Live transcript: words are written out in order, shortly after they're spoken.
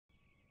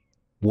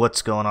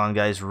What's going on,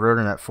 guys?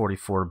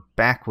 RotorSimPilot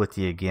back with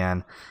you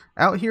again,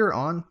 out here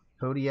on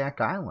Kodiak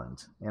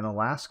Island in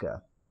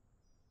Alaska.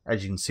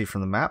 As you can see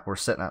from the map, we're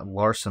sitting at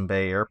Larson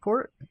Bay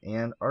Airport,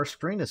 and our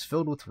screen is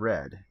filled with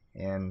red.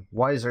 And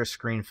why is our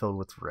screen filled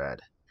with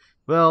red?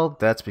 Well,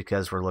 that's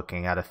because we're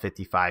looking at a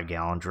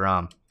 55-gallon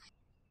drum.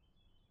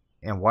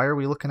 And why are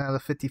we looking at a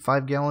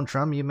 55-gallon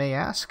drum, you may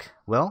ask?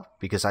 Well,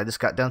 because I just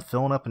got done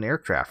filling up an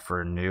aircraft for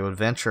a new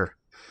adventure.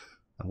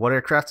 What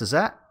aircraft is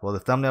that? Well, the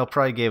thumbnail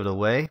probably gave it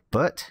away,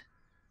 but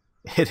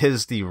it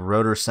is the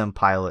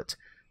RotorSimPilot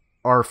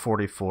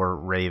R44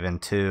 Raven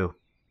II.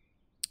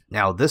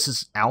 Now, this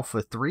is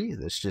Alpha 3.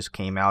 This just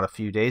came out a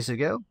few days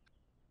ago.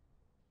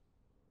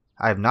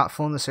 I have not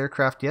flown this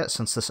aircraft yet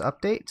since this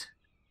update,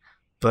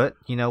 but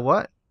you know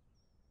what?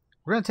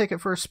 We're going to take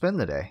it for a spin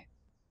today.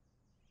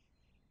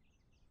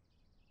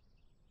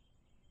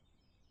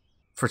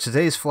 For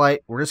today's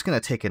flight, we're just going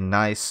to take a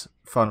nice,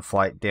 fun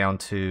flight down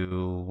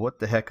to, what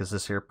the heck is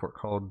this airport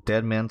called?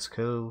 Deadman's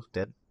Cove?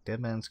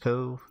 Deadman's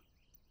Cove?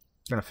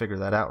 I'm going to figure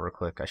that out real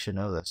quick. I should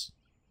know this.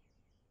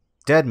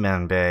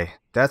 Deadman Bay.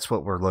 That's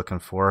what we're looking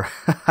for.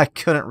 I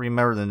couldn't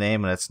remember the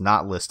name and it's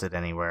not listed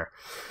anywhere.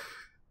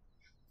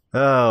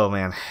 Oh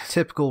man,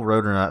 typical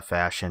rotor nut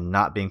fashion,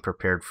 not being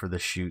prepared for the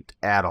shoot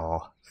at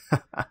all.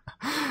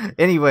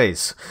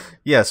 Anyways,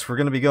 yes, we're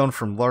going to be going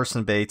from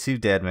Larson Bay to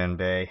Deadman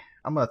Bay.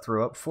 I'm going to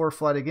throw up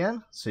Flight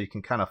again so you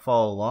can kind of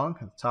follow along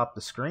at the top of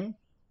the screen.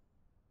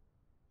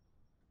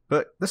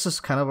 But this is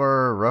kind of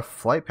our rough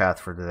flight path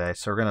for today.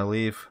 So we're going to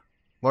leave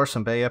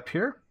Larson Bay up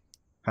here,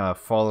 kind of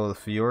follow the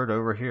fjord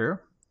over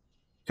here,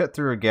 cut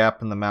through a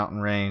gap in the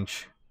mountain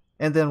range,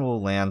 and then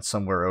we'll land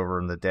somewhere over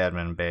in the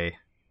Deadman Bay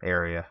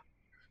area.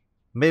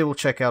 Maybe we'll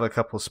check out a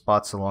couple of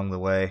spots along the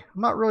way.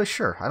 I'm not really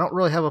sure. I don't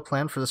really have a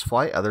plan for this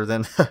flight other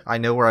than I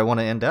know where I want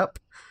to end up.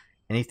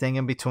 Anything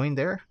in between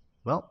there?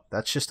 Well,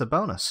 that's just a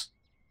bonus.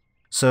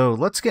 So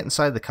let's get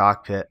inside the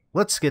cockpit,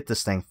 let's get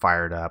this thing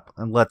fired up,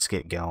 and let's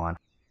get going.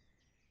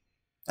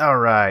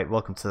 Alright,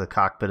 welcome to the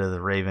cockpit of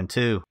the Raven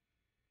II.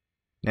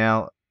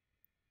 Now,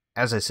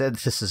 as I said,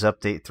 this is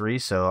update 3,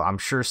 so I'm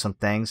sure some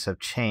things have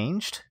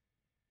changed.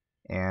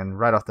 And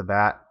right off the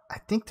bat, I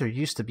think there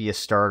used to be a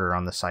starter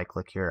on the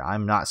cyclic here.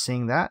 I'm not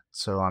seeing that,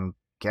 so I'm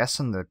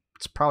guessing that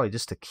it's probably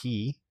just a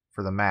key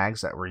for the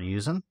mags that we're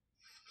using.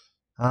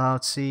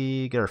 Let's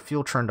see, get our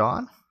fuel turned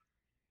on.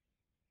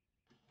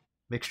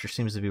 Mixture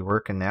seems to be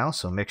working now,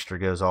 so mixture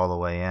goes all the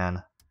way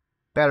in.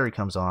 Battery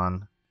comes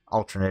on,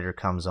 alternator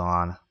comes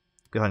on.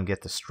 Go ahead and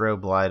get the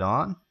strobe light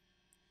on.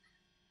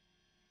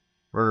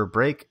 Rotor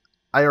brake,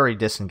 I already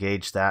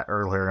disengaged that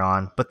earlier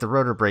on, but the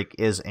rotor brake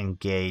is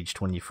engaged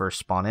when you first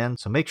spawn in,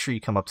 so make sure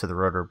you come up to the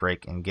rotor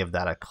brake and give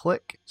that a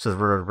click. So the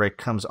rotor brake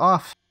comes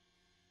off.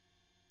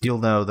 You'll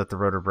know that the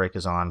rotor brake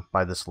is on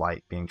by this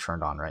light being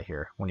turned on right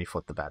here when you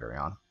flip the battery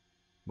on,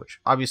 which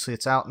obviously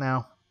it's out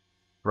now.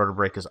 Rotor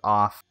brake is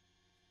off.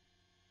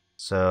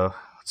 So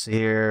let's see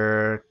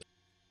here.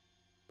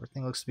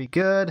 Everything looks to be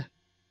good.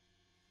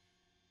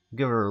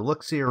 Give her a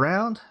look-see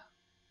around.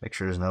 Make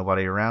sure there's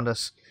nobody around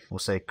us. We'll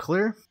say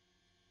clear.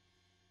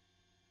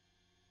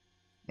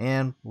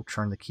 And we'll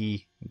turn the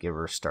key and give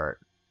her a start.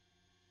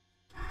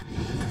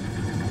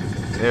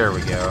 There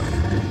we go.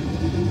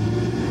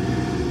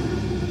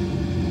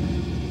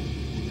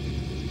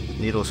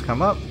 Needles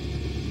come up.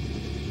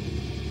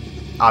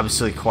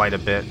 Obviously quite a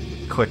bit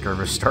quicker of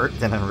a start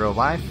than in real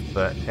life,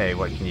 but hey,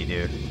 what can you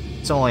do?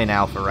 It's only an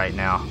alpha right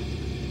now.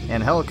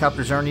 And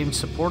helicopters aren't even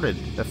supported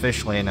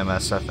officially in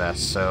MSFS,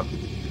 so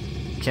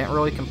can't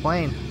really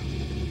complain.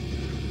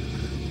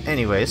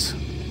 Anyways,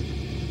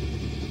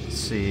 let's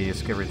see,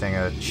 let's give everything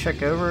a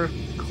check over.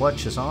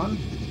 Clutch is on.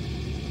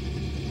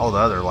 All the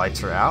other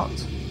lights are out.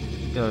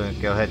 Go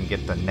ahead and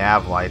get the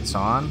nav lights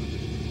on.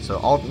 So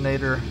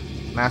alternator,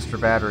 master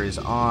battery is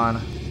on.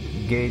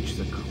 Engage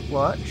the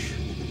clutch.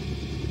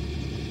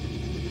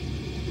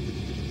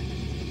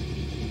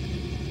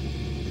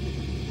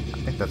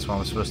 I think that's what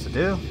I'm supposed to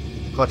do.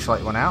 Clutch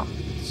light went out,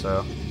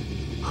 so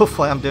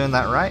hopefully I'm doing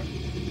that right.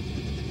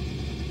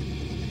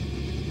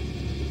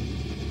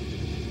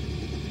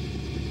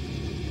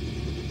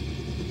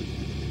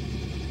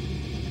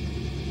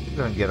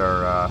 Go and get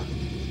our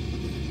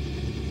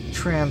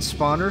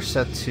transponder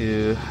set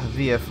to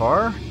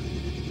VFR.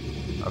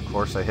 Of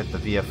course, I hit the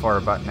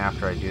VFR button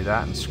after I do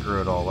that and screw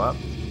it all up.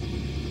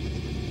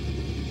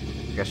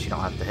 I guess you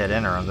don't have to hit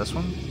enter on this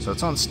one. So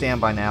it's on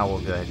standby now.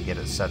 We'll go ahead and get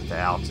it set to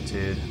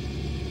altitude.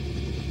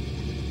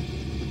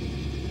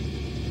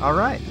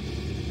 Alright,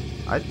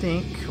 I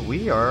think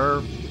we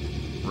are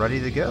ready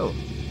to go.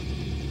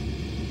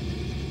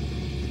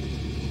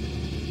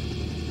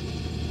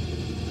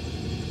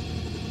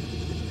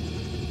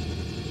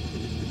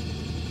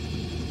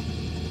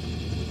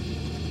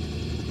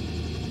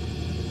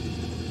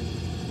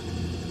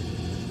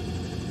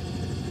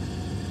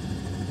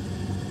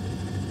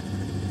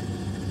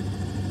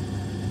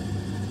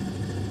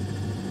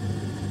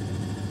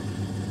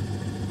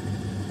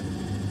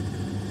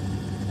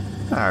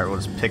 Alright, we'll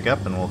just pick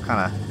up and we'll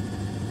kind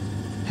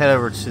of head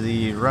over to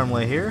the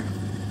runway here.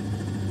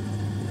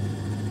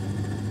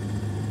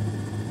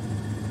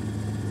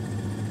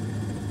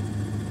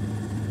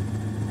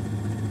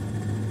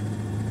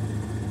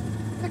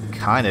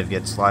 kind of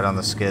get slide on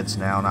the skids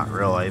now, not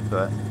really,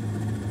 but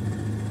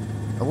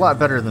a lot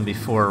better than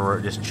before where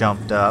it just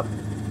jumped up.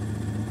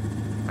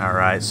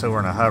 Alright, so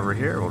we're going to hover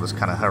here. We'll just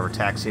kind of hover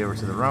taxi over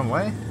to the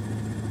runway.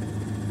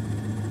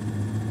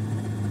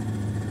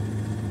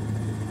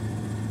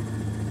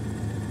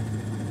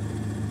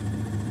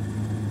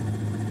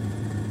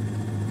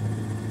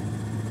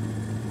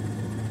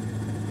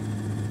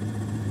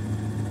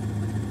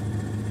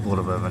 A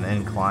little bit of an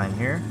incline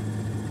here.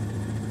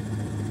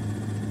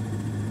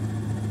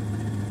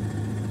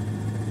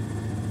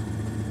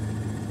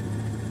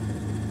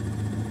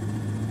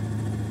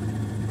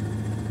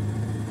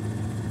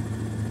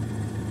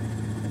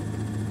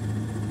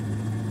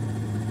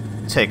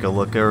 Take a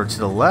look over to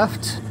the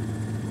left.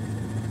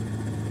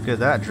 Go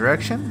that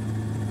direction.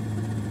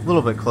 A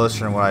little bit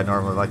closer than what I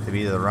normally like to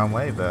be to the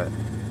runway, but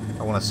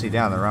I want to see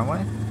down the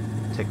runway.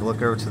 Take a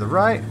look over to the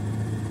right.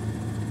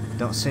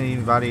 Don't see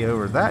anybody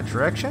over that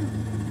direction.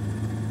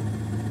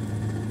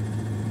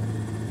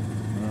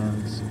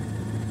 And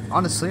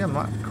honestly, I'm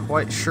not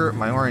quite sure what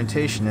my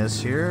orientation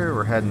is here.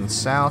 We're heading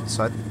south,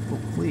 so I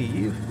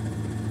believe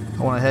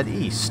I want to head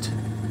east.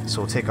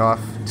 So we'll take off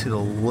to the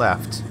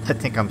left. I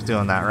think I'm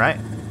doing that right.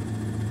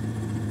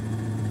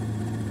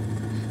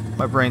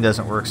 My brain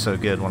doesn't work so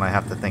good when I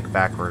have to think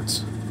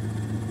backwards.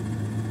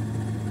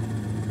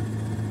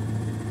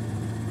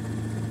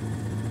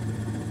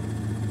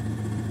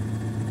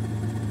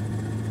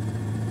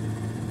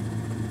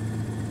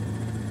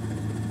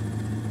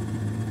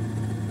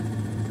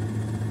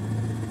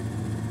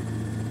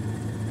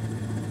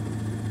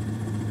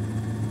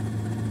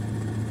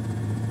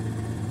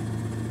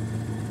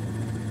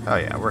 Oh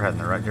yeah, we're heading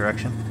the right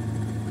direction.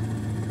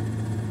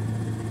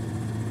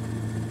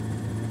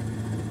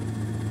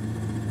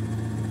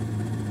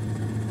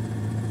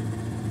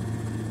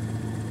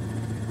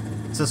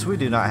 Since we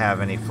do not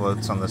have any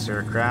floats on this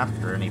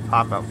aircraft, or any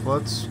pop-out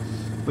floats,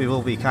 we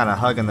will be kind of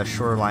hugging the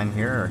shoreline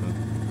here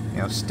and,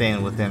 you know,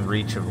 staying within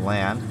reach of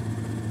land.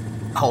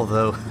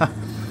 Although,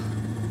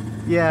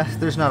 yeah,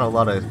 there's not a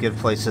lot of good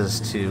places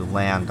to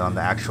land on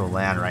the actual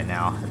land right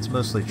now. It's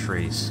mostly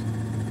trees.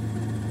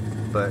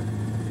 But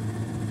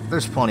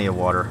there's plenty of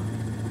water.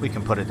 We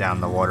can put it down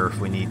in the water if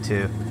we need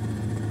to.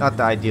 Not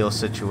the ideal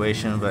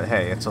situation, but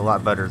hey, it's a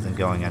lot better than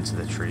going into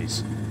the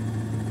trees.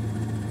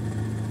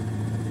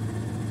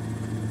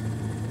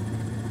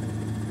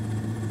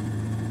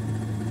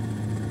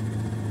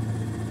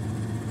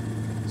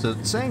 So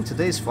it's saying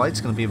today's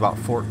flight's going to be about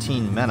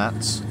 14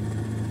 minutes.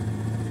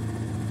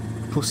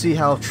 We'll see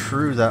how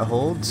true that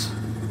holds.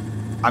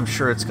 I'm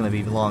sure it's going to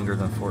be longer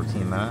than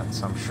 14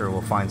 minutes. I'm sure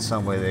we'll find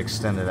some way to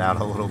extend it out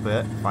a little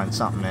bit, find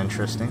something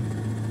interesting.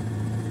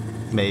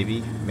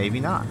 Maybe, maybe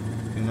not.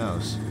 Who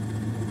knows?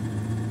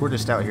 We're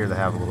just out here to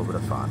have a little bit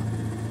of fun.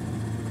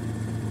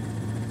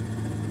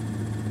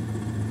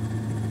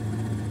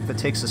 If it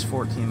takes us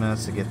 14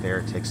 minutes to get there,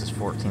 it takes us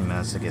 14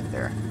 minutes to get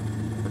there.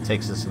 If it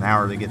takes us an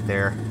hour to get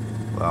there,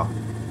 well,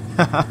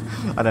 I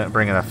didn't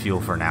bring enough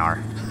fuel for an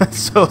hour.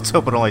 So let's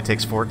hope it only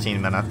takes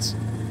 14 minutes.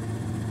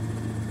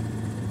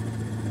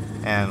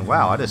 And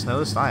wow, I just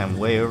noticed I am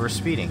way over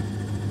speeding.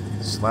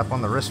 Slap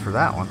on the wrist for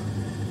that one.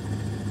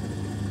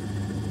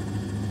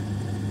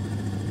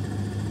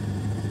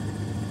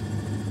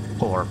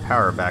 Pull our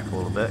power back a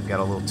little bit, got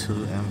a little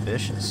too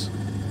ambitious.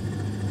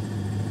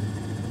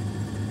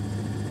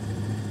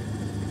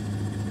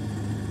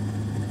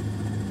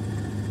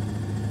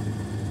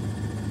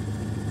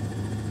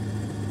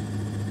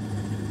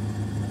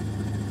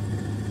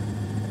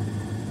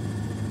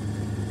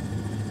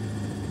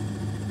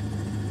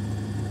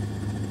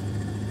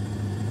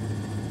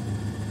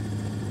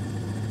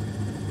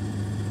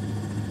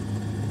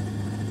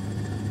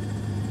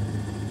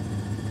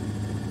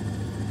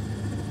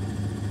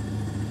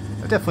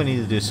 Definitely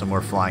need to do some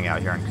more flying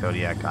out here on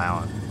Kodiak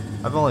Island.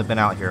 I've only been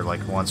out here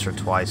like once or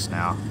twice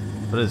now,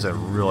 but it is a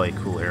really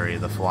cool area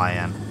to fly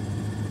in.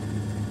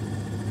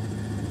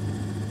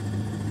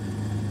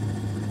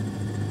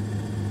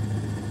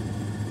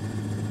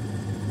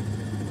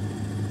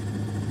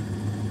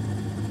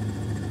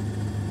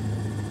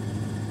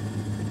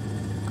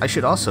 I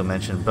should also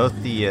mention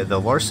both the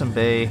Larson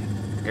Bay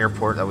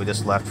Airport that we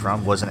just left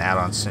from was an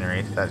add-on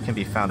scenery that can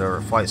be found over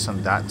at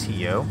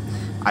flightsim.to.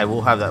 I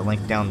will have that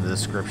link down in the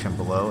description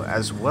below,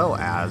 as well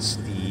as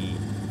the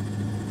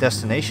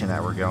destination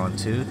that we're going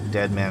to,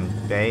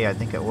 Deadman Bay, I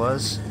think it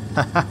was.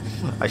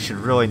 I should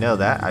really know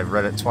that. I've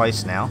read it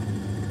twice now,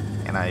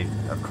 and I,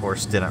 of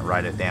course, didn't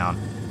write it down.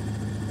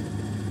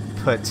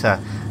 But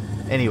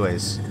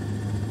anyways,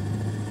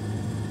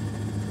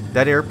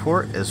 that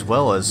airport, as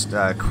well as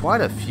quite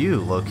a few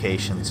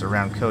locations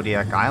around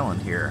Kodiak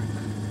Island here,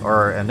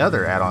 or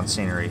another add-on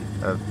scenery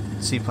of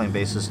seaplane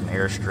bases and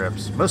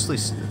airstrips. Mostly,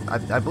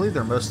 I believe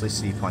they're mostly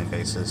seaplane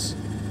bases.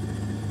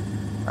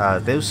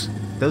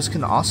 Those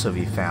can also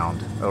be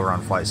found over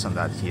on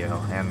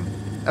flightsim.to,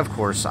 and of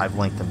course I've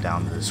linked them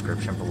down in the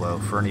description below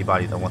for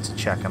anybody that wants to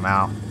check them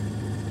out.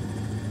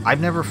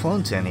 I've never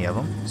flown to any of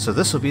them, so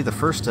this will be the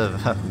first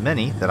of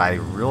many that I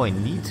really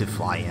need to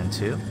fly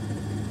into.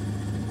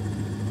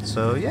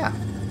 So yeah,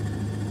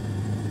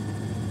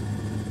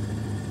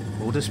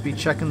 we'll just be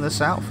checking this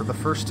out for the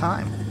first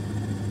time.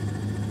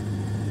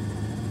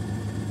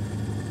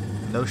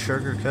 No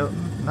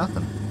sugarcoating,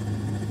 nothing.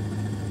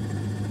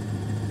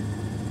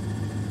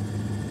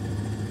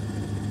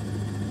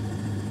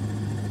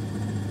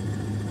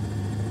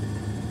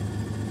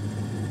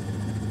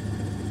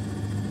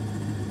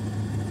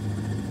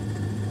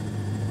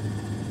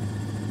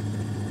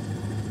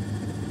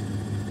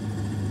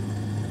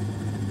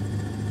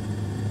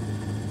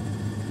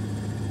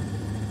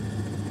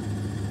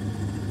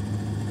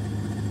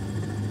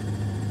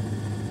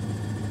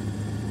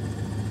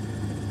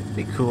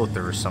 Be cool if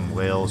there were some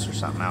whales or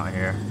something out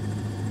here.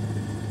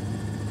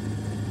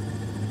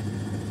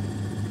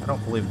 I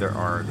don't believe there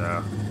are,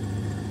 though.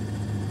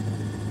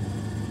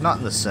 Not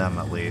in the sim,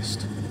 at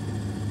least.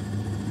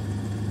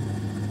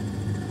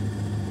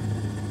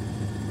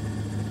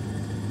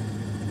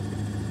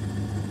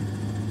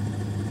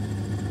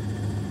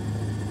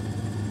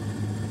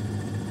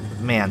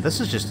 Man, this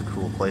is just a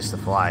cool place to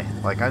fly.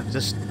 Like,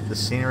 the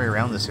scenery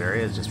around this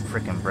area is just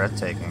freaking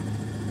breathtaking.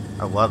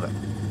 I love it.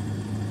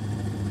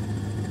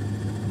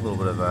 A little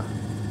bit of a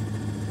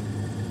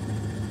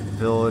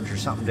village or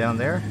something down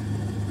there.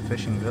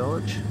 Fishing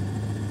village.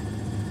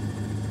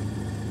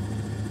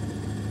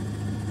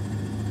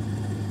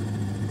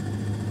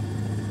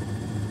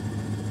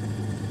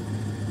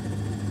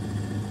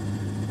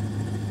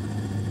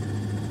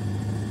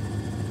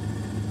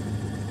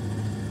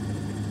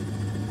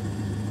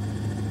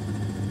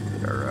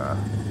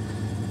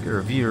 Get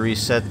our view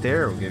reset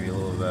there. We'll give you a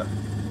little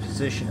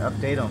position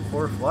update on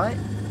Flight.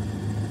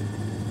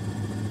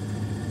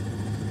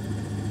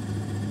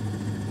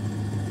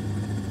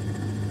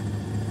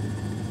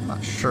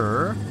 Not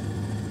sure.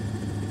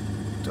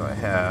 Do I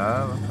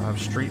have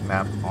street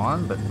map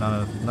on, but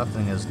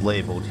nothing is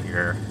labeled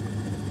here.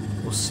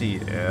 We'll see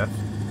if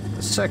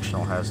the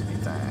sectional has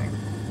anything.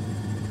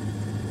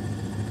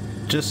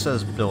 Just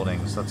says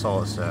buildings, that's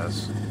all it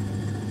says.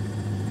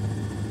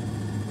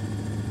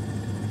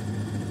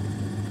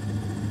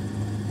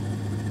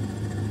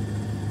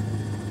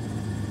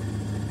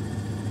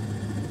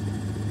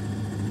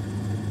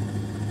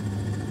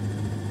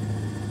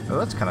 Oh,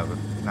 that's kind of a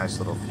nice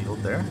little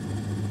field there.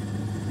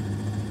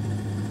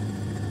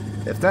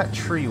 If that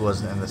tree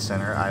wasn't in the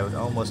center, I would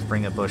almost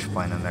bring a bush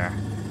plane in there.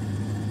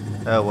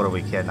 Oh, what are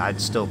we kidding? I'd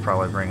still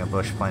probably bring a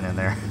bush plane in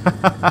there.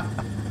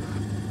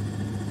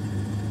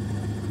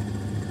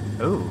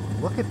 Oh,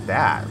 look at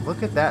that.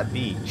 Look at that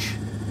beach.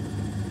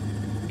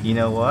 You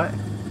know what?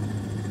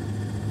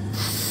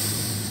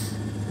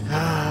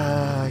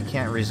 I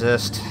can't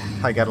resist.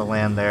 I gotta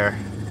land there.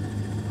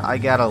 I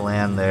gotta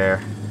land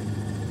there.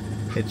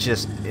 It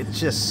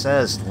just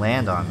says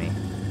land on me.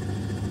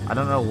 I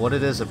don't know what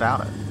it is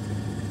about it,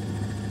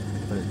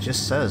 but it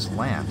just says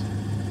land.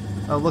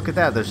 Oh, look at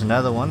that. There's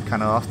another one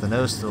kind of off the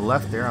nose to the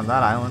left there on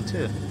that island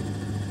too.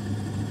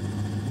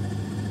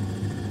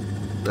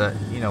 But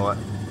you know what?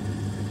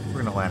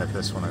 We're gonna land at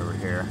this one over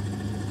here.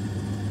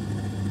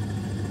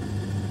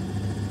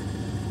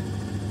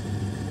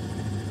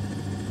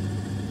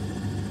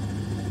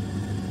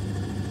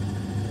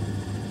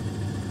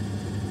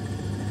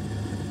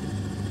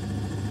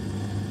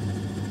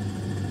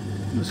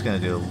 I'm just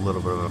going to do a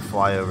little bit of a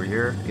fly over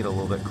here, get a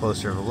little bit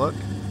closer of a look.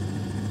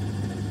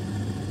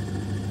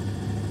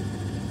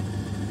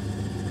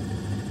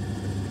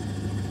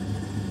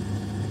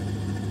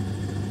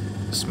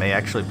 This may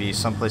actually be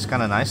someplace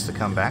kind of nice to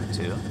come back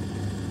to.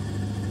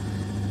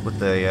 With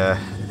the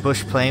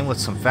bush plane with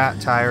some fat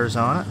tires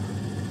on it.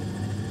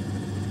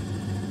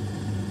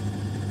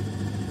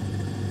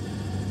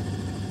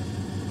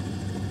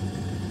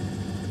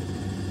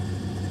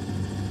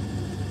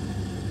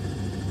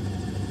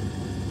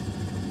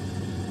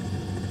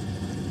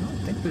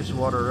 There's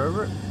water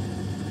over it.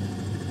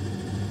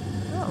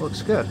 Oh, it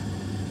looks good.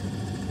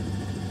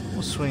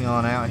 We'll swing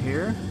on out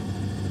here.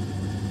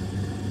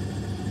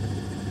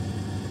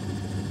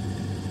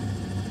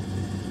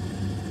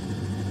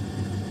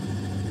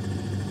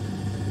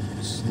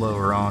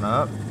 Slower on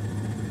up.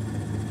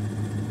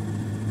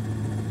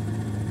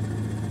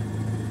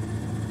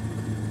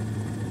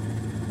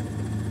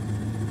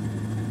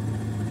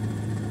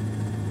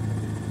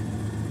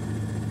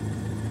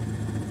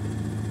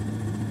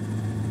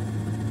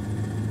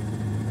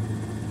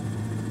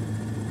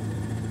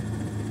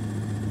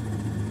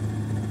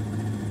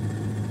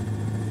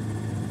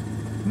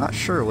 Not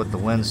sure what the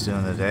wind's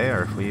doing today,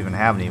 or if we even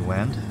have any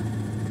wind.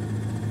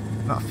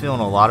 Not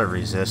feeling a lot of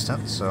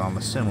resistance, so I'm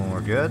assuming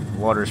we're good.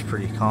 Water's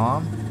pretty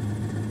calm.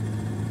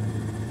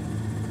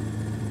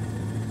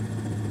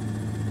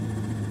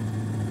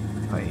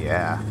 Oh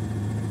yeah.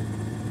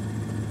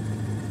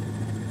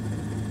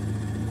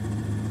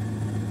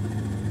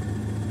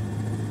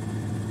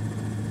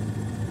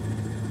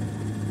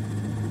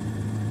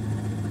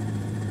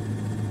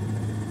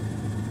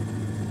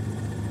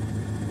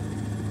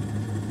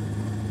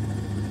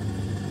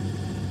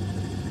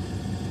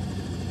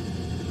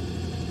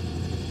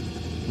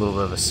 A little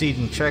bit of a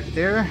seating check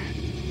there.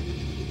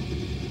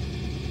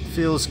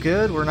 Feels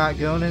good. We're not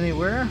going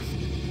anywhere.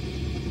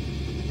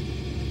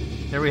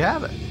 There we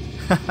have it.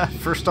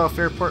 First off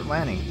airport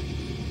landing.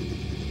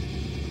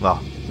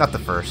 Well, not the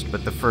first,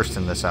 but the first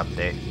in this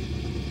update.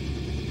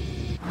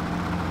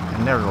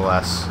 And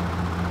nevertheless,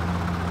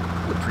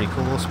 a pretty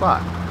cool little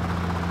spot.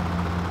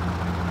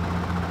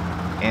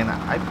 And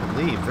I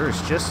believe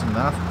there's just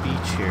enough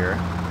beach here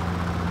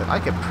that I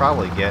could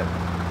probably get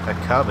a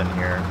Cub in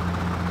here.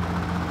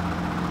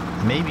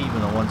 Maybe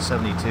even a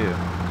 172.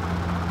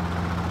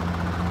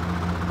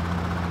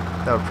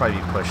 That would probably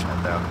be pushing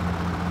it though.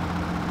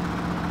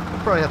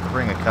 We'll probably have to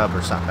bring a Cub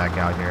or something back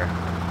out here.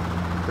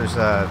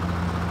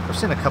 I've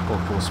seen a couple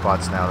of cool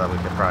spots now that we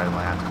could probably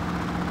land.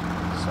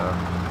 So,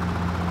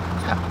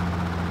 yeah.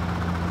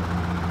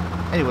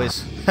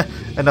 Anyways,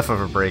 enough of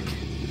a break.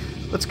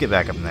 Let's get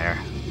back up in there.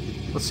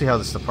 Let's see how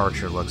this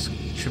departure looks.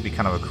 Should be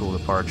kind of a cool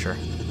departure.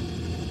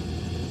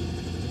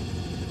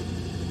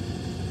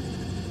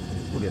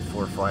 We'll get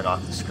ForeFlight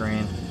off the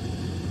screen.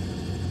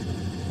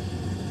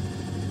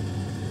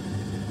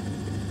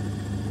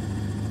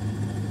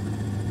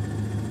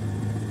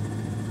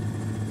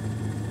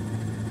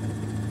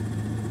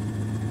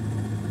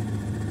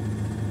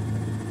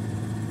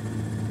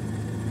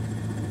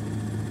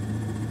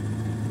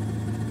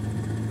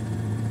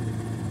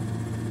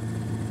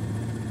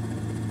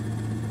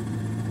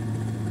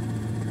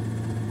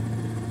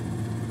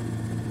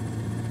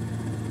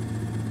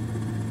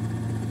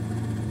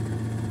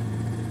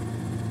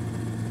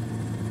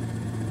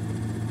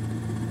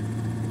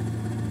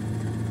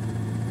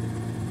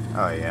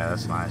 Oh yeah,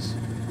 that's nice.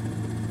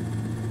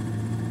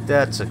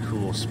 That's a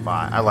cool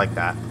spot. I like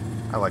that.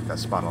 I like that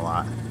spot a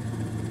lot.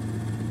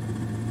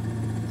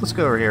 Let's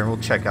go over here and we'll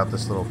check out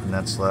this little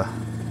peninsula.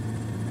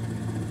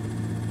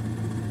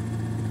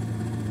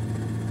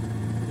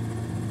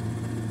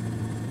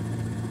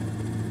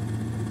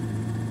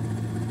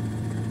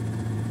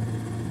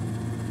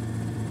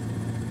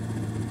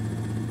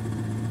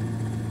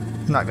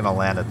 I'm not gonna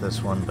land at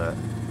this one, but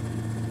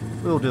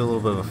we'll do a little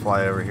bit of a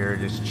fly over here,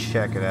 just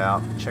check it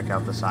out, check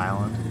out this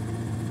island.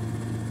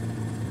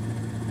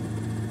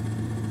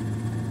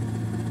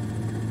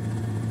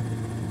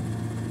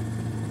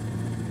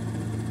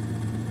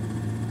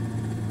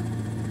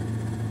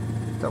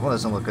 That one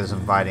doesn't look as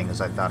inviting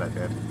as I thought it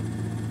did.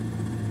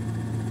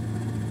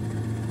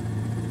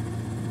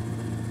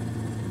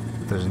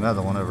 There's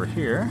another one over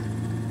here.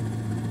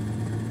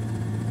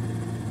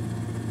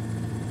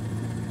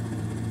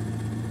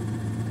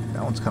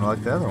 That one's kind of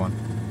like the other one.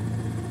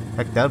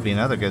 Heck, that would be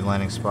another good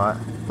landing spot.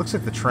 Looks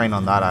like the terrain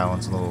on that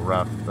island's a little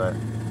rough, but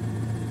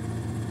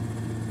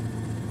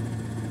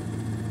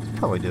it's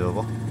probably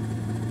doable.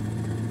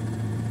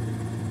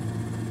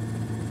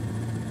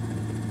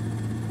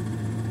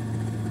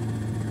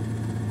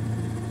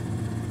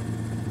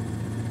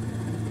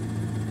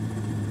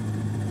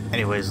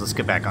 Anyways, let's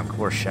get back on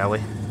course, shall we?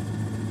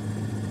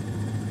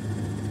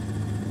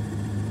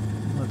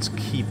 Let's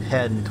keep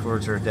heading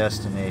towards our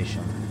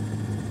destination.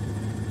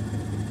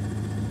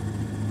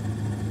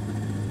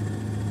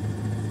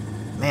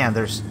 Man,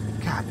 there's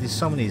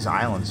so many of these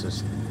islands,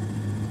 just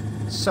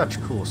such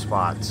cool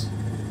spots.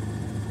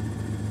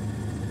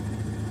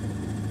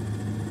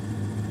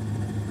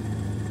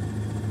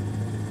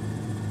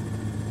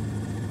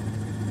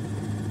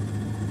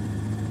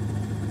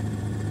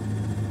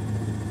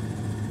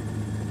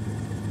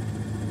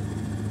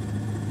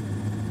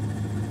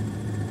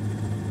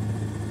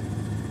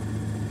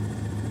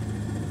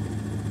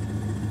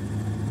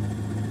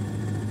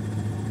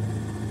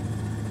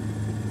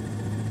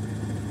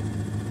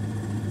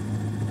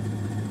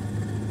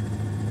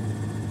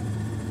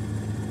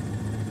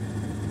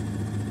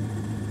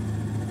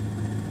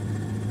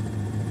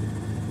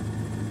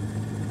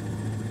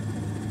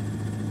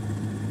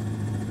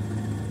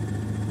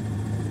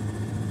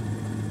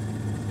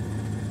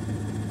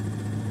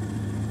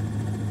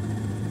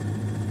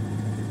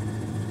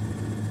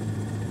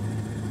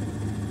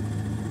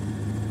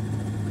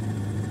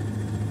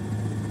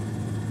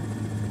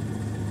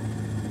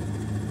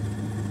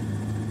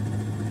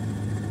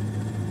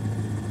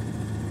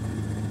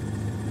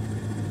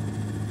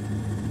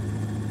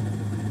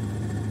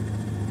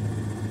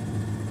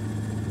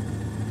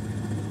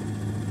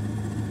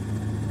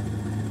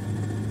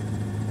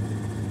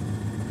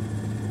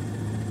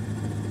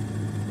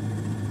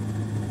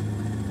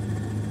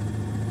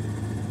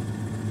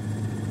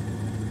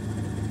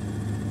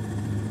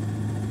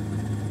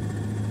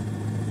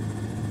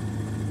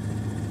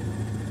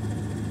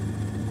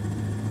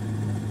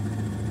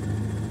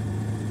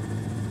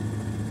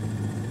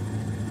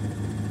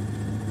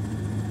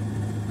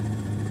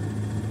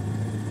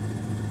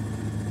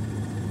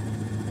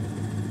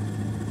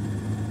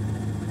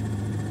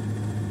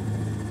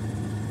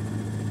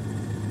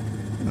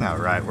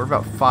 Alright, we're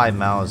about 5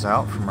 miles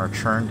out from our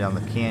turn down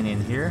the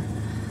canyon here.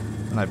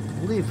 And I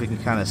believe we can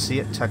kind of see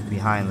it tucked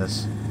behind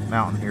this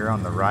mountain here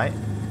on the right.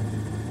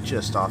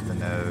 Just off the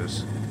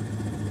nose.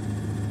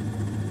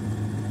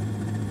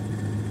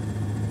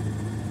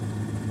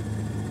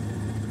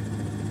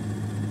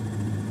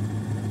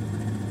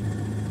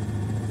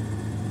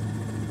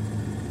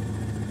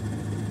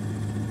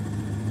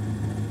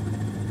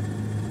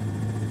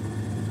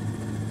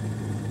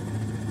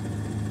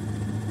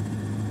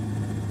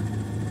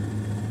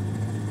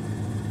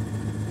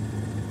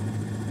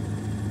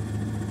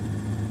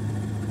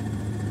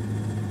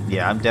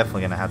 Yeah, I'm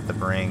definitely gonna have to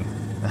bring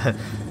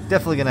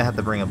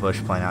a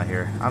bush plane out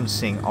here. I'm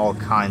seeing all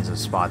kinds of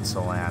spots to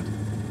land.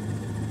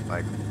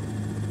 Like,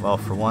 well,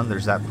 for one,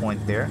 there's that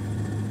point there.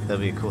 That'll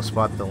be a cool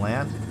spot to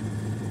land.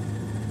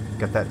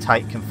 Got that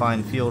tight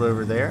confined field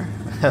over there.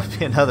 That'd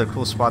be another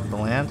cool spot to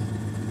land.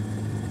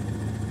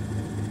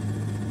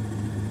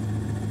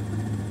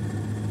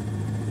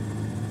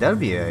 That'd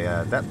be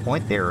a that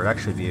point there would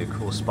actually be a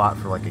cool spot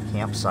for like a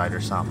campsite or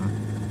something.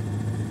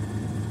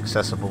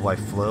 Accessible by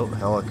float,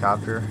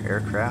 helicopter,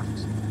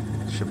 aircraft.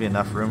 Should be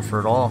enough room for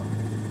it all.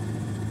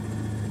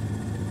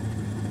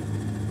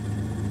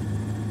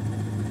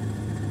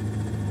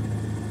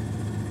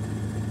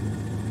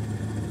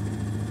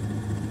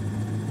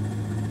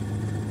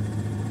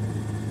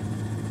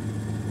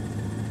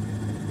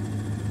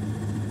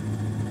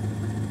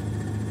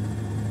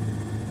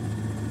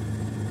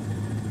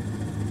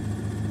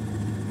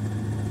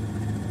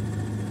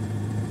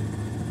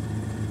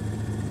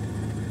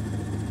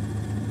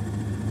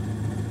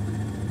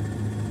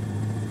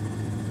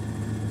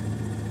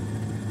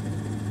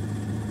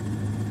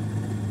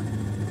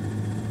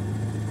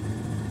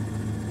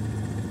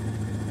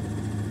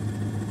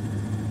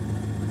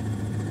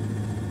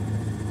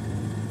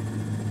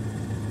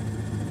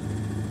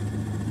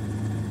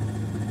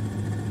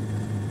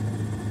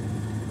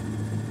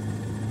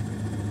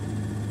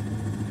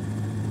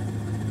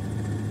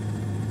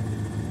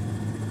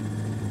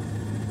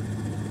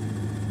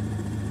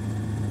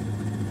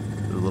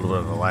 A little bit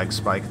of a lag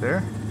spike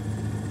there.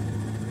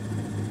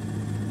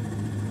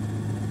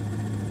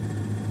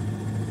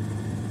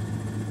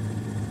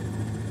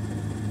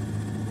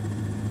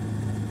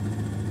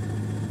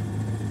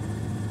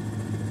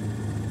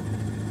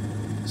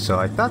 So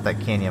I thought that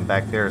canyon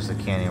back there is the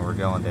canyon we're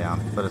going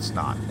down, but it's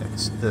not.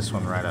 It's this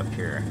one right up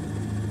here.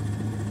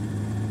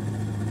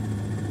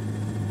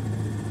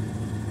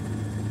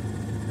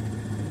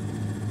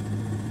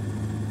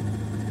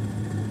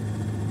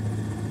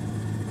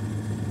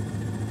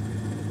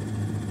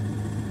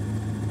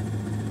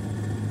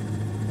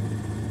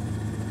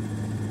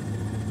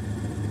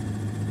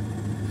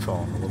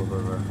 Falling a little bit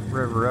of a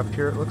river up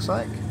here, it looks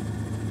like.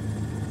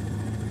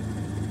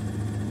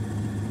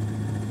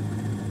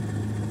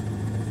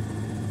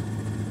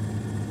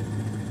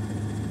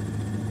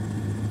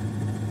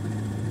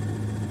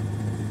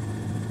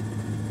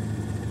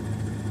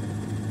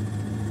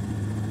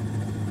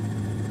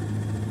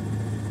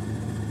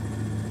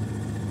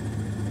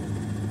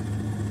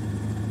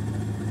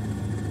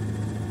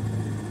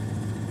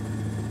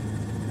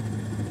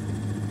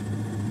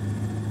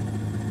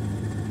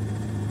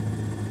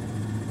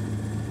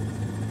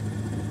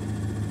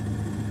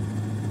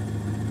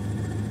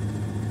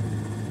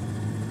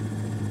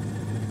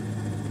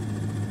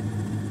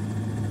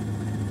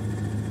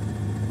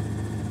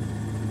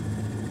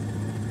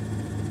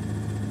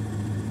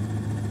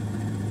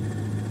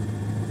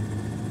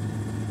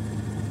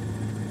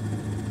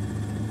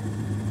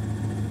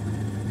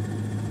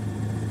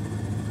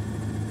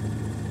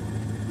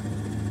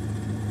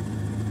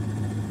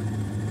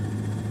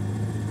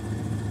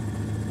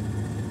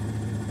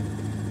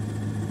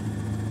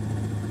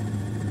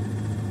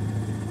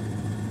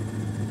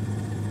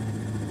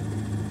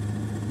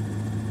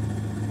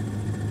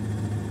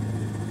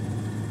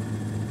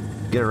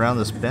 Get around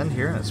this bend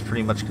here and it's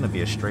pretty much going to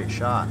be a straight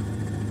shot.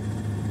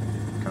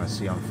 Kind of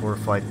see on forward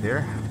flight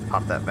there.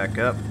 Pop that back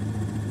up.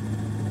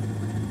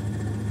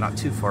 Not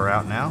too far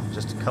out now,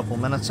 just a couple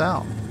minutes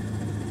out.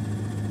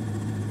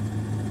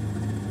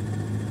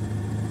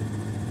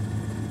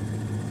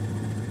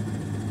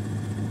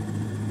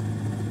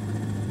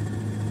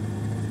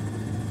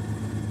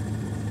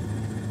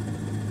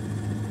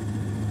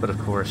 But of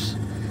course,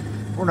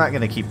 we're not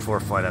going to keep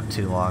forward flight up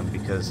too long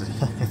because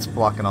it's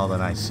blocking all the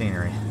nice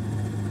scenery.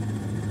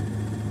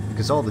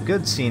 Because all the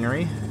good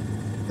scenery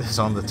is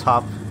on the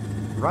top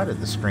right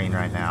of the screen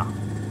right now.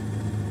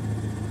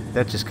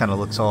 That just kind of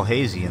looks all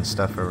hazy and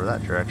stuff over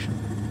that direction.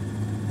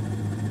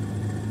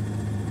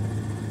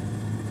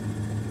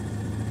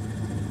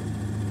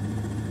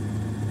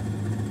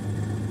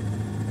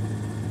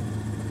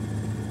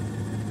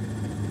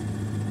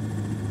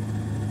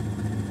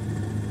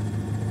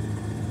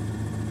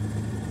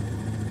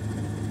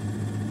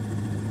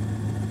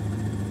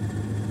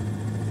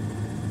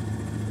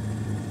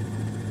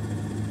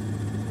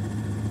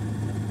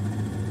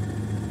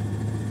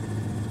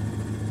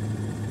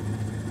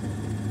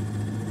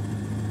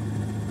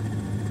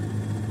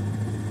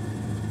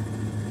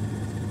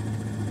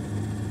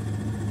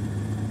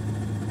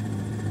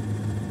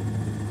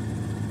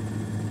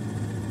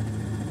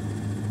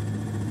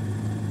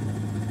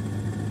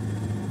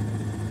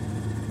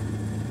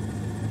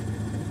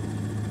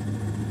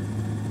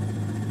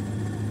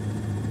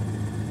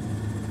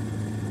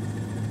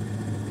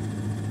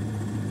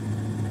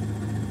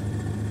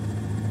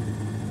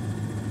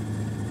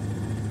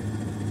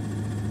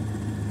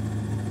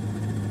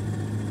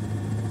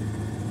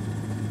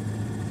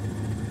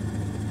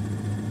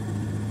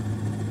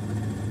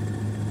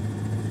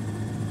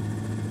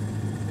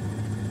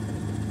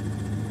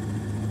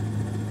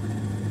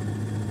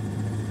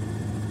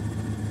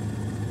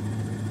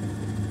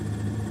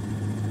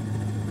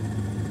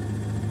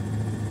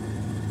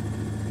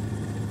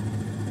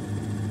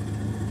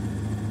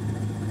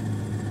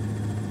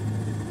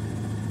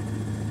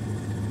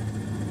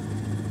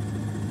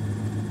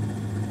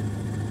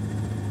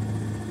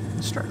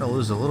 I'm starting to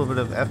lose a little bit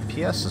of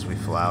FPS as we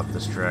fly out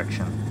this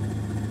direction.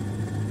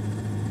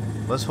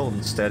 Was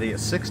holding steady at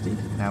 60,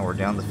 now we're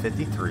down to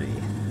 53.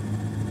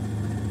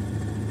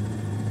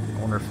 I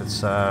wonder if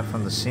it's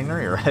from the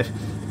scenery, or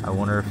I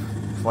wonder if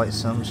Flight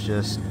Sim's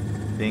just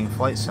being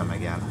Flight Sim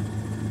again.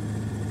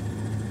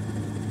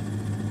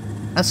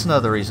 That's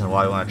another reason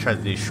why I want to try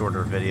to do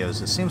shorter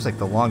videos. It seems like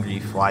the longer you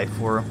fly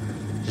for,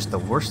 just the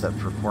worse that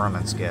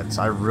performance gets.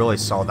 I really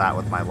saw that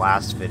with my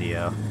last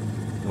video,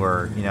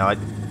 where, you know,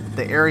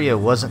 the area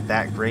wasn't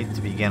that great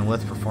to begin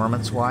with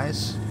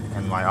performance-wise,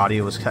 and my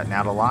audio was cutting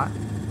out a lot.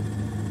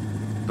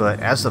 But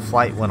as the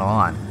flight went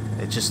on,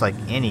 it's just like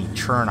any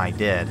turn I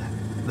did,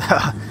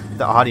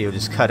 the audio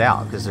just cut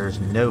out because there's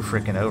no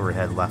freaking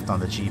overhead left on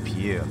the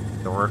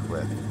GPU to work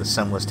with. The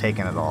sim was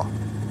taking it all.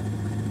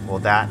 Well,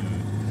 that,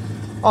 and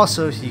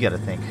also you got to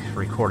think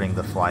recording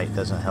the flight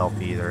doesn't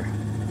help either.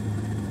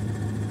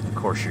 Of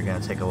course, you're going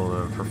to take a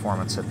little bit of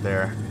performance hit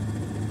there,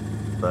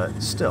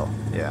 but still,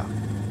 yeah.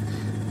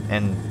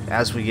 And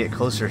as we get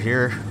closer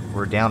here,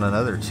 we're down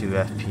another 2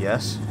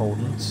 FPS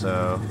holding,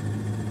 so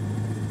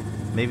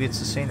maybe it's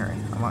the scenery.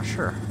 I'm not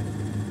sure.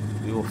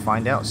 We will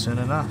find out soon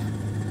enough.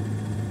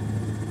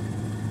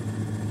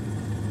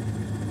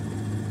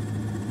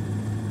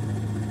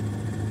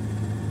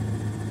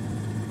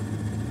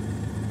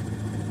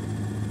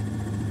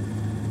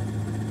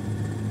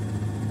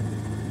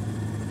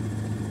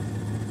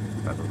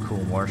 Got a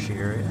cool marshy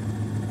area.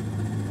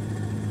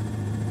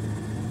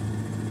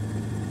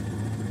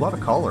 A lot of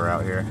color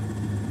out here.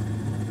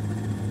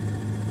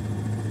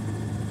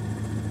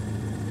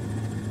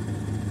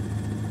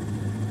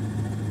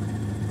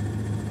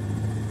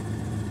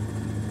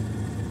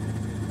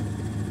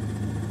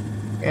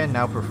 And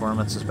now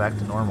performance is back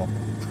to normal.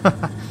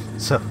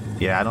 So,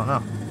 yeah, I don't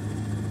know.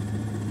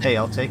 Hey,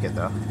 I'll take it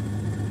though.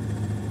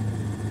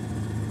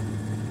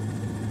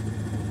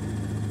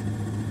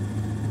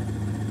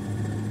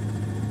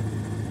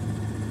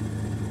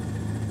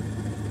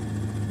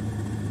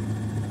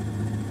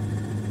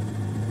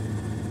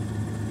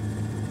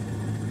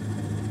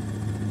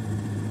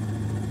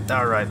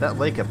 Alright, that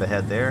lake up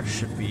ahead there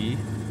should be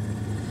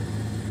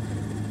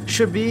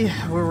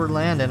where we're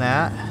landing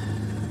at.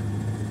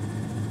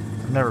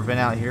 I've never been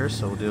out here,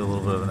 so we'll do a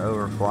little bit of an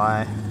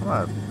overfly. I'm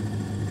gonna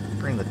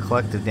bring the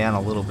collective down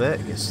a little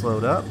bit, get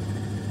slowed up.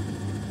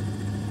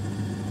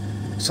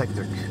 Looks like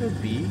there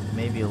could be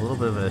maybe a little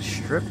bit of a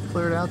strip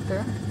cleared out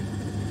there.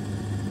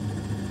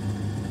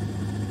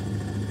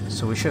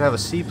 So we should have a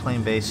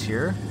seaplane base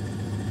here.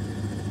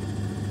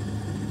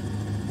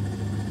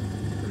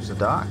 There's a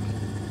dock.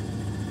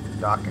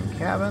 Dock and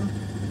cabin.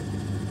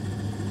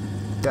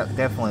 That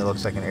definitely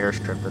looks like an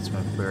airstrip that's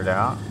been cleared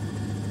out.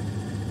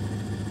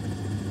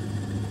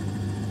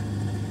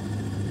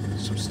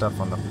 Some stuff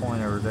on the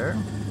point over there.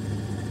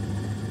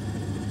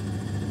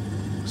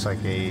 Looks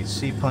like a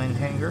seaplane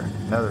hangar.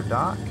 Another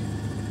dock.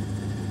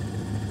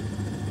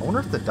 I wonder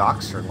if the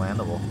docks are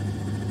landable.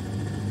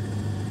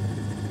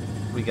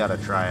 We gotta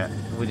try it.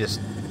 We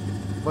just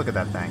look at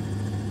that thing.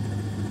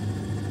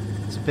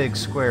 It's a big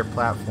square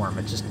platform.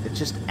 It's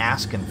just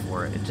asking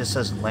for it. It just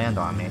says land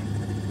on me.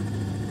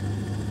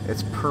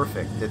 It's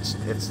perfect.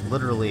 It's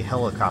literally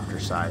helicopter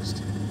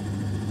sized.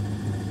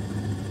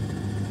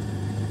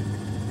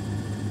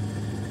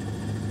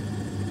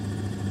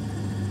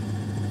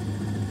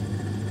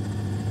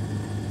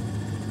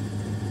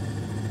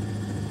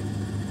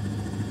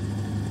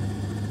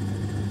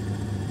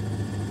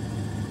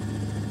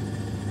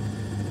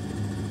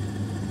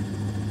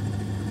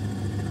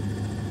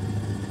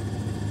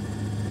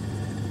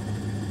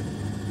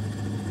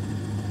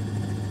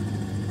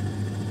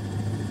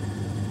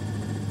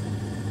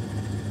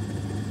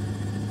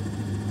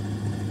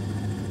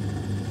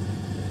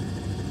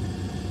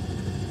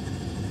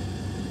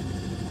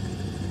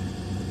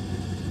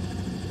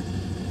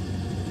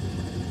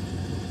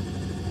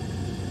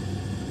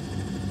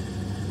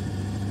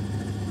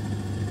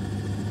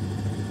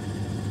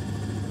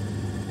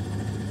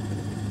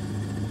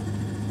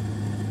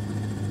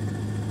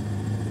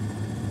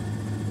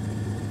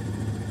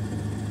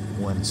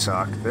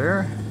 Windsock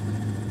there.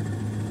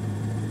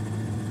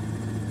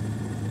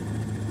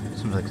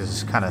 Seems like this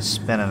is kind of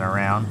spinning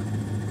around.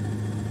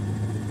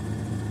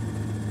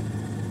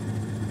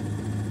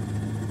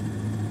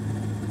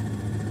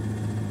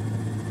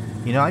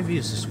 You know, I've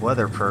used this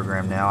weather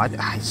program now. I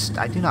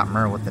do not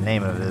remember what the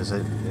name of it is.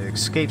 It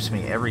escapes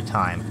me every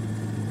time.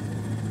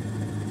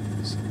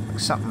 It's like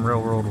something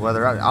real world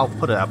weather. I'll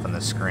put it up on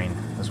the screen.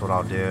 That's what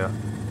I'll do.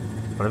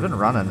 But I've been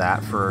running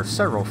that for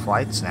several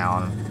flights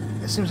now,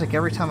 and it seems like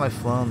every time I've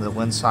flown, the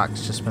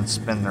windsock's just been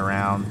spinning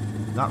around.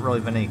 Not really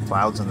been any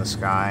clouds in the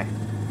sky.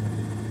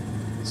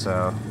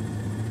 So,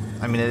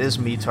 I mean, it is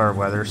METAR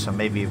weather, so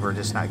maybe we're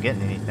just not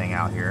getting anything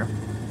out here.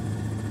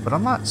 But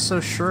I'm not so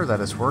sure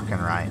that it's working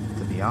right,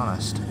 to be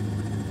honest.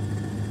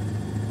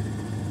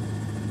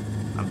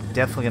 I'm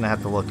definitely going to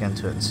have to look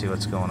into it and see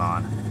what's going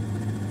on.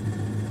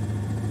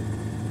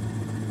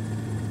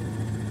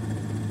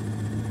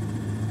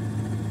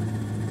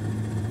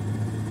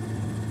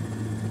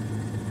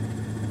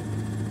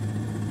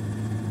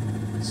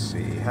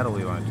 see, how do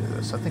we want to do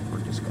this? I think we're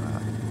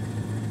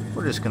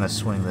just gonna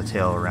swing the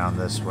tail around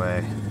this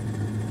way.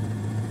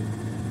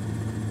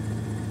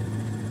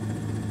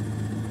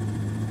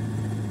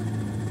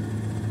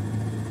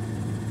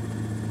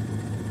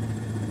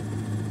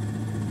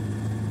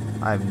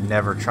 I've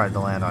never tried to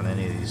land on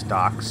any of these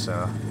docks,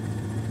 so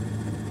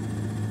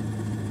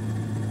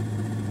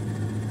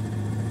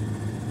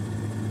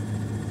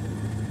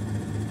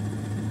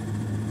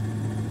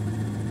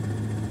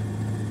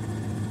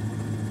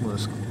we'll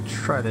just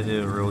try to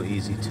do a real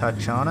easy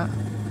touch on it.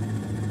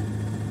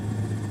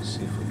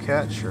 See if we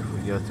catch or if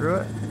we go through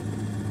it.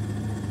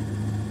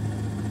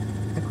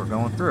 I think we're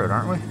going through it,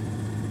 aren't we?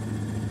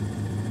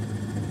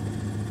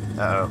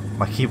 Uh-oh,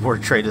 my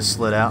keyboard tray just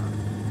slid out.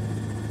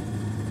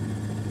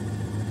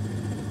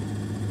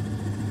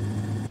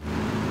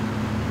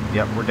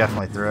 Yep, we're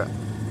definitely through it.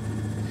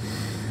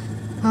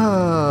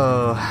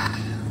 Oh,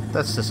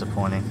 that's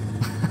disappointing.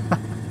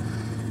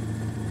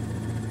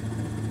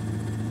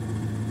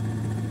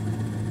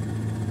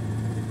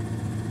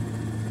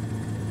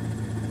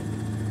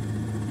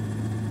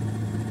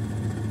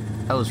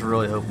 I was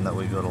really hoping that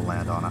we'd be able to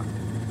land on it.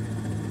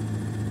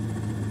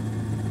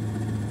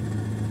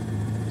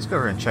 Let's go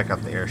over and check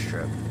out the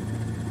airstrip.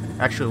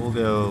 Actually,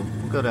 we'll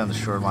go down the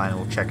shoreline and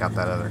we'll check out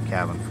that other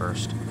cabin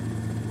first.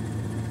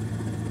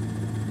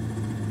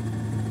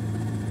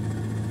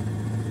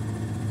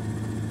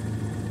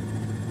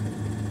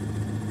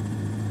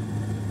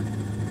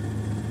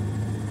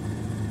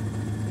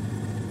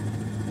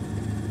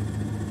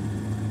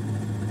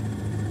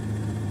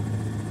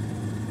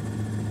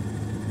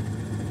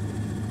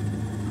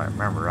 If I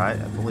remember right,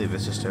 I believe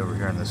it's just over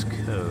here in this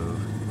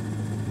cove.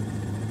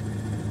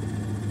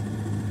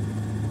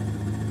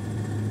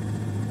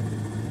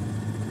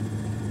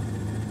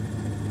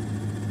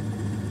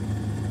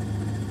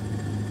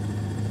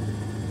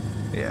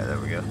 Yeah, there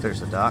we go.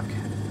 There's the dock.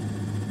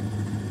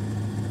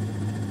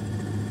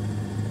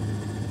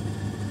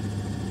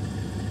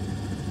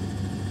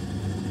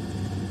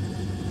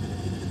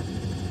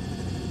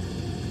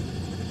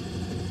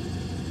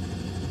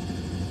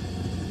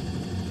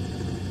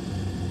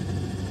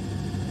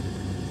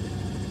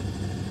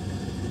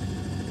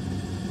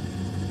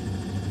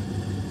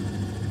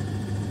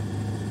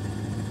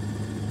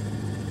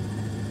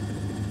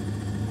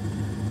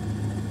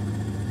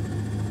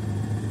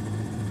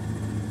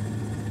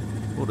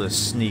 We'll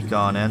just sneak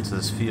on into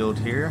this field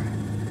here.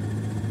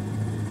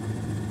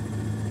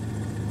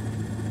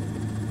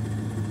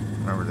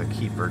 Remember to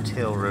keep our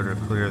tail rotor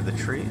clear of the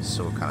trees,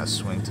 so we'll kind of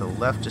swing to the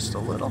left just a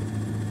little.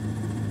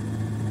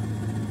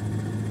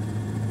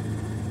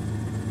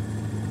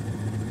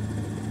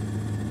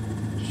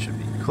 Should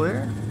be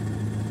clear.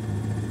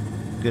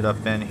 Good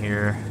up in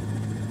here.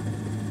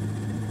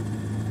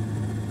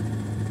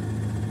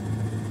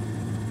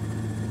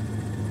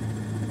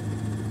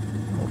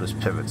 We'll just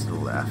pivot to the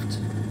left.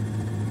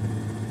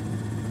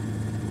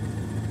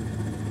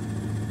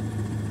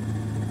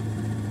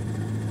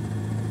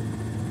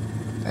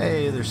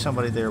 Hey, there's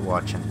somebody there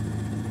watching.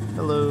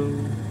 Hello.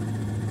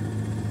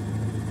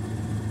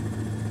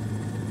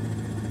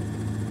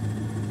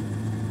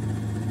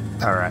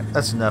 Alright,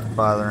 that's enough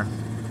bothering.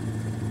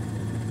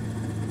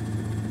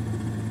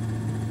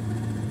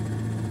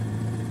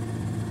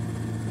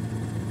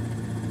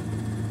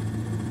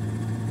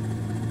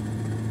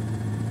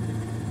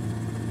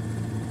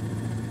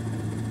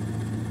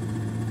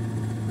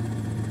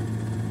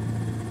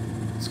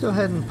 Let's go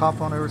ahead and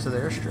pop on over to the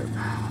airstrip.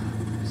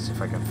 See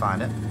if I can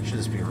find it. Should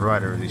just be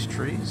right over these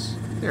trees.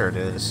 There it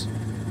is.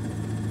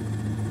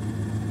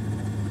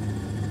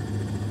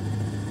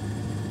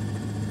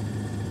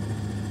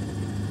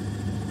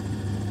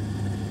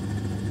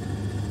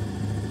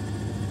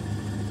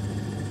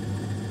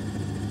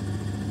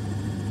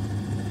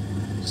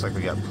 Looks like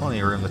we got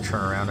plenty of room to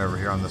turn around over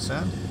here on this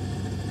end.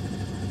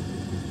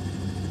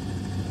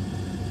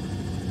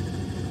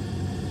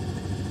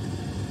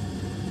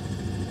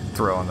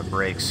 Throw on the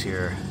brakes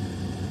here.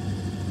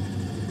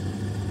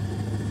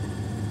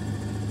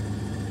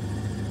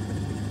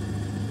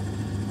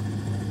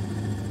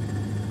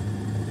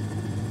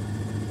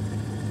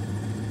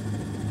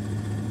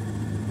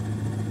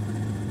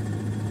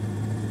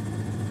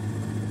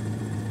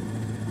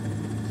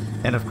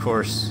 And of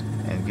course,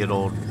 in good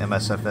old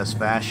MSFS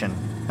fashion,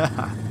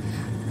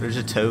 there's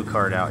a tow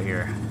cart out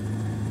here.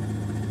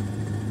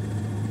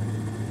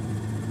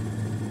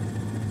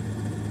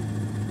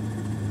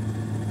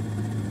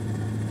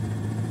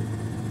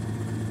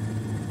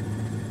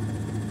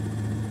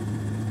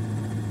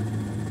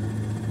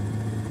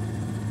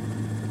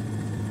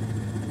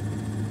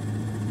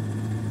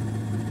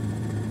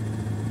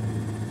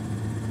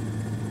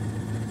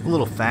 A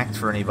little fact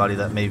for anybody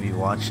that may be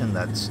watching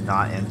that's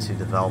not into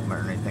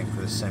development or anything for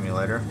the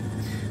simulator.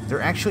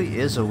 There actually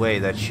is a way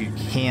that you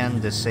can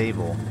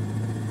disable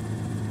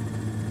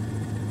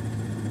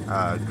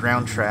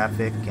ground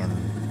traffic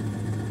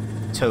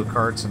and tow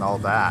carts and all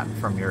that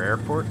from your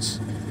airports.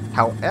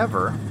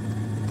 However,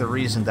 the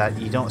reason that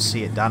you don't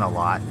see it done a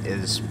lot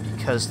is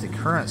because the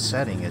current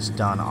setting is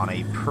done on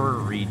a per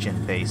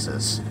region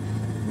basis,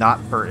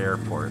 not per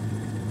airport.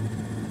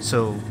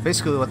 So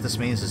basically what this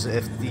means is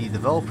if the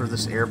developer of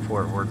this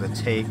airport were to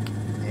take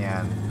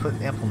and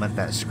implement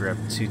that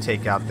script to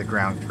take out the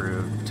ground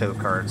crew, tow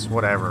carts,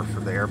 whatever for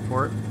the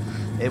airport,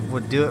 it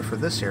would do it for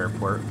this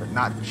airport, but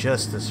not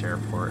just this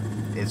airport.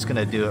 It's going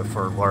to do it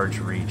for a large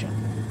region.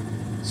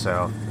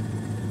 So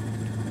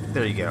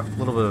there you go, a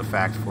little bit of a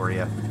fact for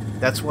you.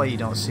 That's why you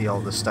don't see all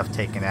this stuff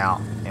taken out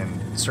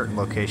in certain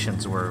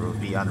locations where it would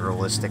be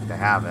unrealistic to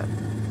have it.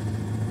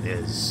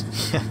 Is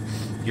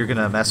you're going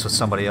to mess with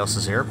somebody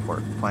else's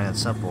airport, plain and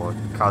simple. It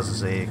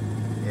causes a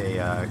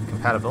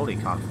compatibility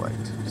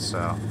conflict.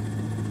 So,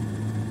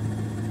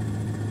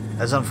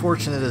 as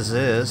unfortunate as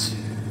it is,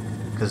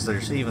 because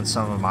there's even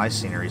some of my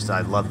sceneries that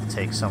I'd love to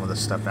take some of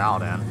this stuff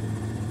out in,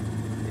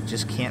 it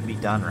just can't be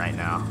done right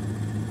now.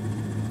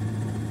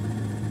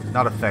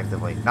 Not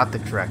effectively, not the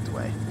correct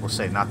way. We'll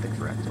say not the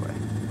correct way.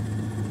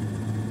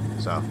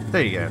 So,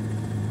 there you go.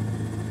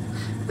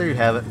 There you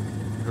have it.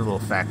 Your little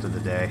fact of the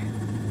day.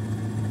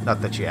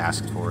 Not that you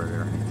asked for it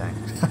or anything.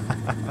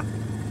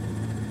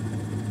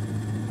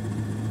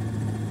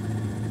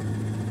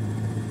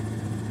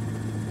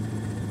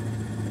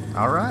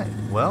 Alright,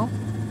 well,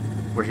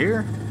 we're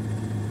here.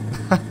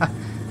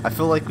 I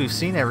feel like we've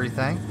seen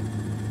everything.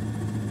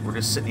 We're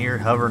just sitting here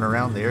hovering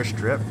around the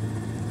airstrip.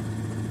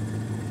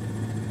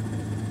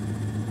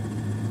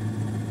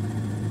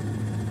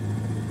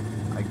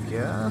 I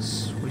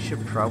guess we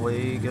should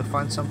probably go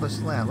find someplace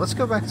to land. Let's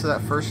go back to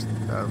that first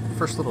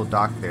little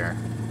dock there.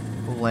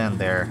 We'll land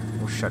there.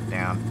 We'll shut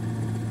down.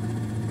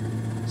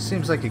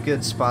 Seems like a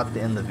good spot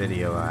to end the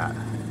video at.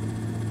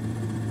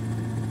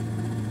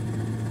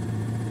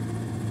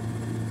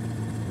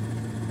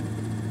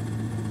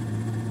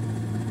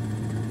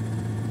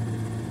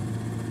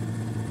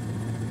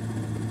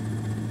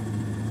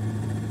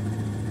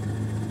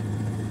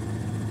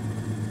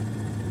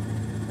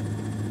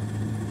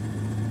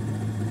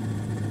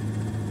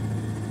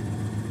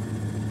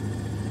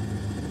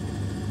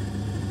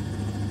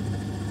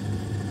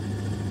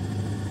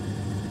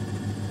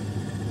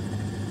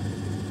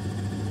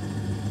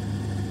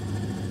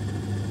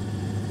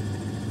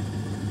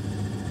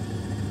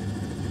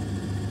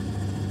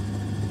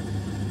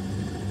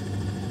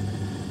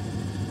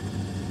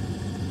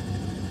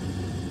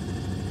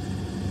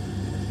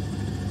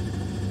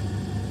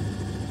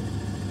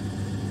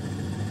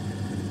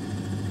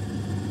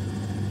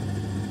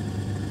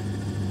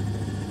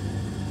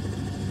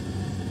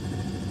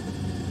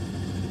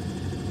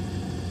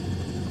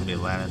 We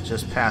landed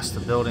just past the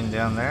building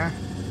down there.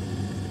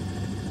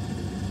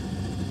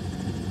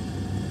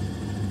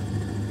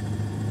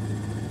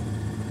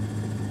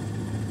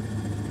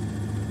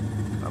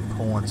 Gonna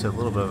pull into a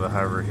little bit of a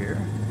hover here.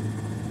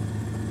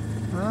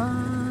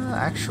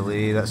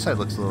 Actually, that side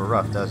looks a little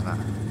rough, doesn't it?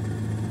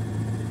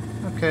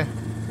 Okay,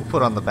 we'll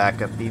put on the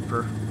backup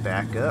beeper.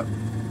 Back up.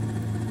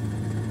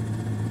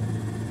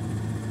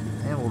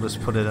 And we'll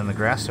just put it in the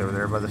grass over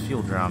there by the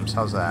fuel drums.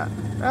 How's that?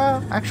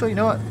 Actually, you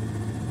know what?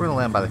 We're gonna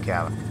land by the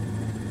cabin.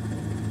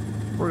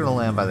 We're gonna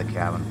land by the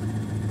cabin.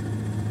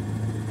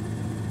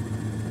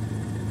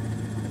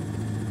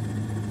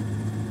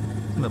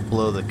 I'm gonna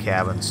blow the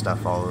cabin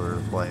stuff all over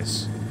the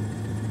place.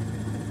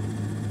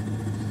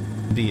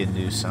 Be a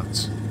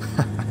nuisance.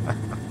 I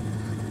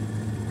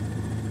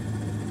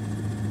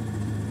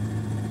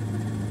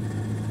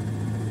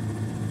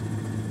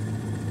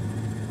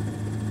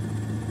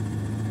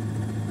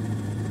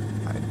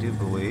do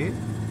believe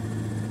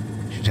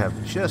should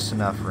have just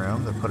enough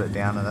room to put it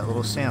down in that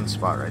little sand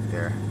spot right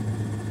there,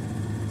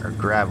 or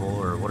gravel,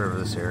 or whatever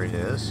this area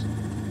is.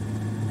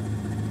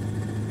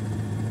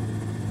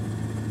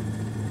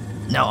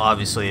 Now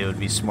obviously it would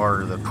be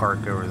smarter to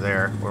park over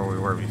there where we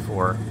were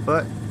before,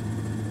 but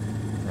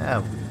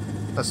yeah,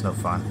 that's no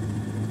fun.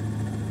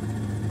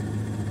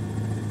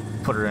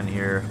 Put her in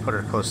here, put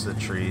her close to the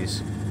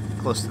trees,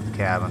 close to the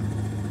cabin.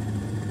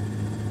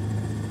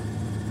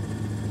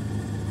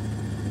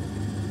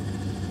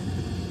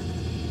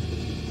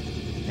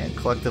 And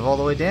collective all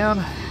the way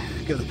down,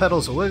 give the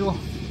pedals a wiggle,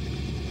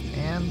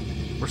 and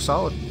we're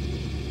solid.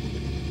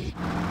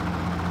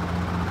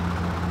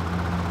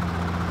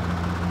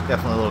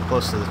 Definitely a little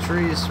close to the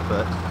trees,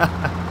 but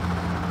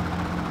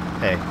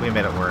hey, we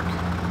made it work.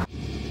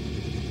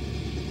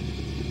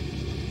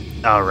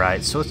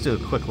 Alright, so let's do a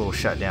quick little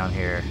shutdown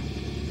here.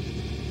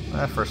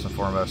 First and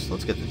foremost,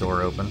 let's get the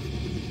door open.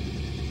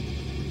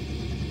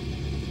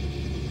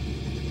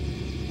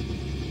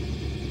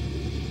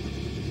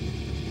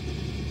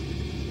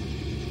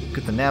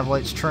 Get the nav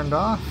lights turned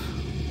off.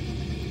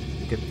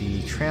 Get the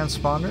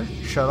transponder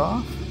shut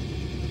off.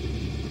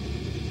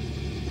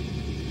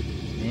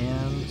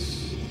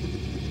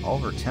 And all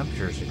of our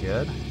temperatures are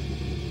good.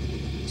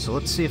 So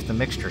let's see if the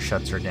mixture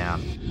shuts her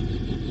down.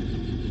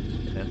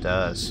 And it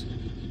does.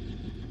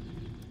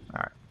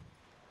 Alright.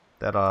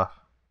 That off.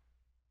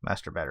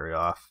 Master battery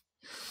off.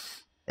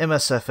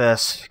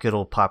 MSFS, good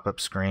old pop-up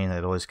screen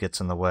that always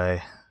gets in the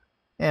way.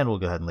 And we'll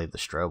go ahead and leave the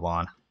strobe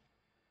on.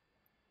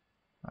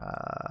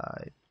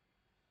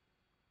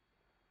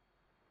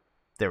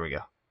 There we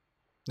go.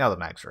 Now the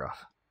mags are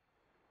off.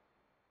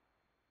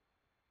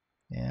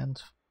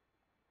 and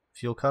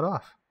fuel cut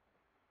off.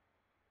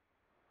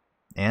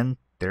 And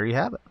there you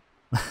have it.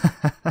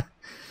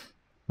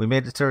 We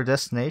made it to our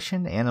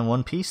destination, and in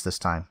one piece this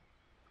time.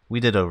 We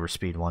did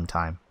overspeed one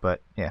time,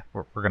 but yeah,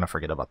 we're gonna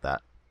forget about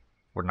that.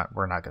 We're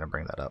not gonna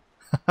bring that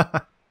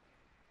up.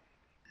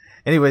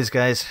 Anyways,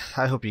 guys,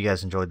 I hope you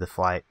guys enjoyed the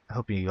flight. I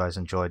hope you guys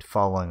enjoyed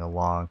following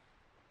along.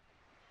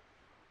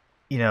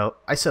 You know,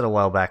 I said a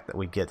while back that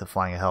we'd get to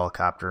flying a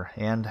helicopter,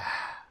 and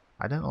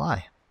I didn't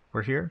lie.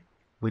 We're here.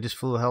 We just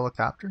flew a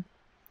helicopter.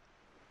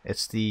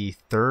 It's the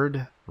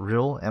third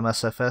real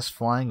MSFS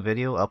flying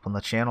video up on the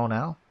channel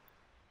now.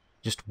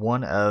 Just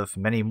one of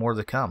many more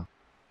to come.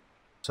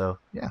 So,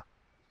 yeah.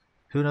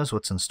 Who knows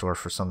what's in store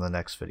for some of the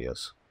next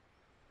videos?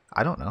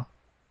 I don't know.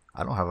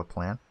 I don't have a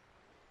plan.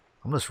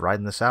 I'm just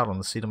riding this out on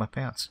the seat of my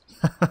pants.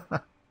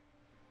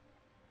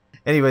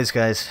 Anyways,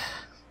 guys,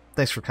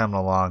 thanks for coming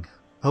along.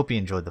 Hope you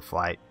enjoyed the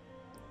flight.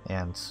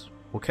 And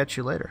we'll catch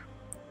you later.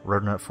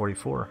 RotorSimPilot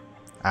 44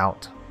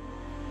 out.